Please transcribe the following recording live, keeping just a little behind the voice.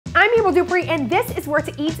I'm April Dupré, and this is where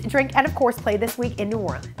to eat, drink, and of course play this week in New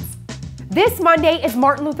Orleans. This Monday is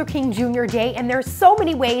Martin Luther King Jr. Day, and there's so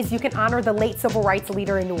many ways you can honor the late civil rights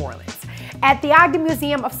leader in New Orleans. At the Ogden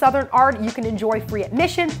Museum of Southern Art, you can enjoy free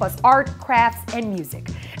admission plus art, crafts, and music.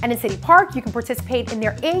 And in City Park, you can participate in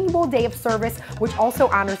their annual Day of Service, which also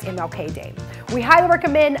honors MLK Day. We highly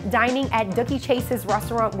recommend dining at Dooky Chase's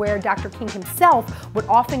restaurant, where Dr. King himself would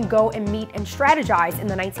often go and meet and strategize in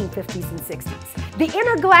the 1950s and 60s. The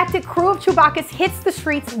Intergalactic crew of Chewbacchus hits the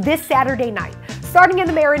streets this Saturday night. Starting in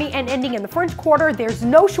the Meridian and ending in the French Quarter, there's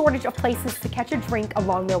no shortage of places to catch a drink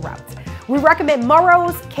along their route. We recommend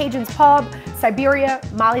Morrow's, Kajun's Pub, Siberia,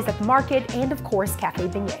 Molly's at the Market, and of course, Cafe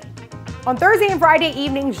Beignet. On Thursday and Friday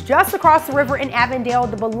evenings, just across the river in Avondale,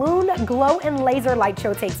 the Balloon Glow and Laser Light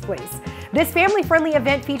Show takes place. This family-friendly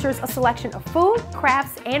event features a selection of food,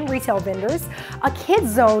 crafts, and retail vendors, a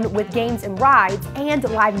kids zone with games and rides, and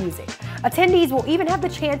live music. Attendees will even have the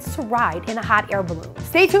chance to ride in a hot air balloon.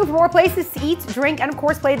 Stay tuned for more places to eat, drink, and of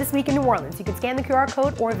course play this week in New Orleans. You can scan the QR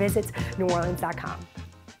code or visit neworleans.com.